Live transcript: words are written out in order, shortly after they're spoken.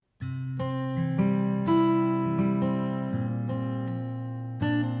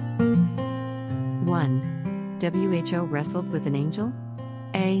WHO wrestled with an angel?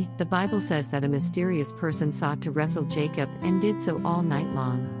 A. The Bible says that a mysterious person sought to wrestle Jacob and did so all night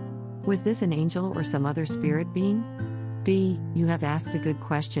long. Was this an angel or some other spirit being? B. You have asked a good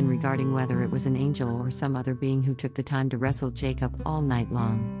question regarding whether it was an angel or some other being who took the time to wrestle Jacob all night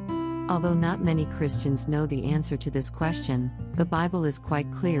long. Although not many Christians know the answer to this question, the Bible is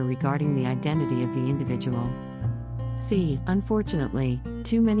quite clear regarding the identity of the individual. C. Unfortunately,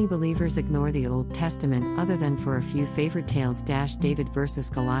 too many believers ignore the Old Testament other than for a few favorite tales David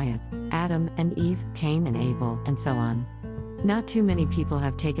versus Goliath, Adam and Eve, Cain and Abel, and so on. Not too many people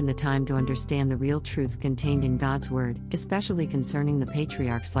have taken the time to understand the real truth contained in God's Word, especially concerning the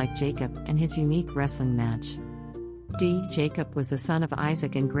patriarchs like Jacob and his unique wrestling match. D. Jacob was the son of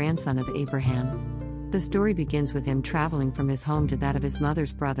Isaac and grandson of Abraham. The story begins with him traveling from his home to that of his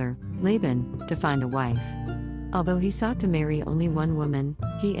mother's brother, Laban, to find a wife. Although he sought to marry only one woman,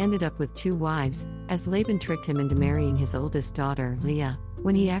 he ended up with two wives, as Laban tricked him into marrying his oldest daughter, Leah,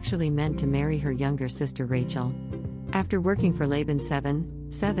 when he actually meant to marry her younger sister Rachel. After working for Laban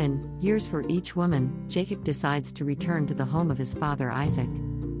 7 years for each woman, Jacob decides to return to the home of his father Isaac.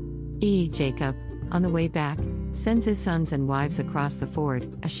 E. Jacob, on the way back, sends his sons and wives across the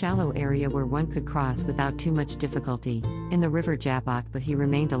ford, a shallow area where one could cross without too much difficulty, in the river Jabbok, but he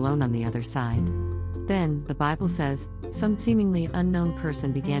remained alone on the other side. Then, the Bible says, some seemingly unknown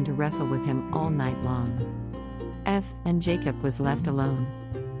person began to wrestle with him all night long. F. And Jacob was left alone.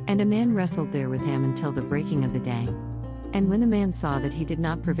 And a man wrestled there with him until the breaking of the day. And when the man saw that he did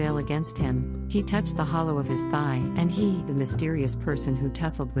not prevail against him, he touched the hollow of his thigh, and he, the mysterious person who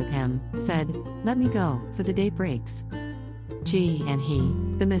tussled with him, said, "Let me go, for the day breaks." G. And he,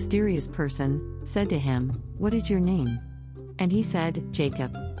 the mysterious person, said to him, "What is your name?" And he said,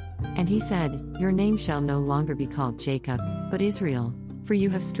 "Jacob." And he said, "Your name shall no longer be called Jacob, but Israel, for you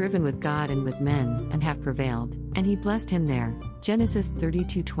have striven with God and with men, and have prevailed." And he blessed him there. Genesis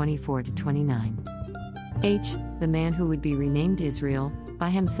 32:24-29. H. The man who would be renamed Israel, by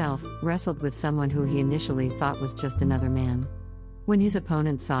himself, wrestled with someone who he initially thought was just another man. When his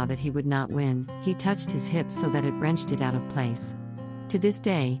opponent saw that he would not win, he touched his hip so that it wrenched it out of place. To this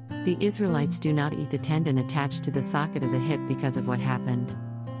day, the Israelites do not eat the tendon attached to the socket of the hip because of what happened.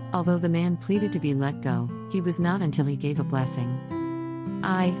 Although the man pleaded to be let go, he was not until he gave a blessing.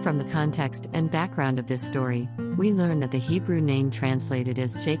 From the context and background of this story, we learn that the Hebrew name translated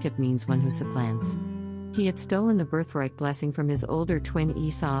as Jacob means one who supplants. He had stolen the birthright blessing from his older twin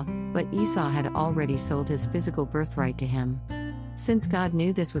Esau, but Esau had already sold his physical birthright to him. Since God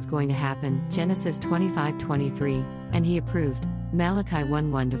knew this was going to happen, Genesis 25:23, and he approved, Malachi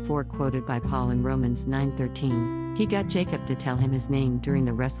 1:1-4 quoted by Paul in Romans 9:13, he got Jacob to tell him his name during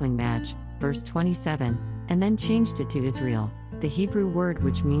the wrestling match, verse 27, and then changed it to Israel, the Hebrew word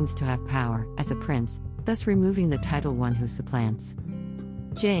which means to have power, as a prince, thus removing the title one who supplants.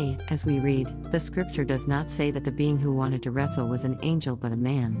 J. As we read, the scripture does not say that the being who wanted to wrestle was an angel but a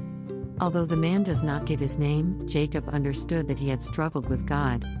man. Although the man does not give his name, Jacob understood that he had struggled with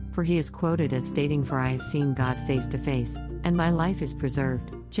God, for he is quoted as stating, "For I have seen God face to face, and my life is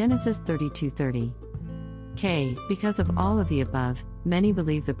preserved." Genesis 32:30. K. Because of all of the above, many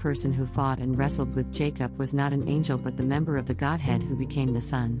believe the person who fought and wrestled with Jacob was not an angel but the member of the Godhead who became the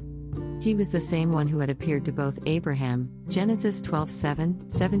Son. He was the same one who had appeared to both Abraham, Genesis 12:7,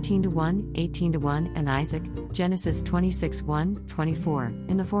 17-1, 18-1, and Isaac, Genesis 26:1, 24,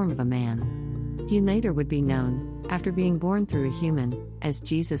 in the form of a man. He later would be known, after being born through a human, as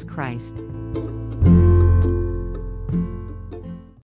Jesus Christ.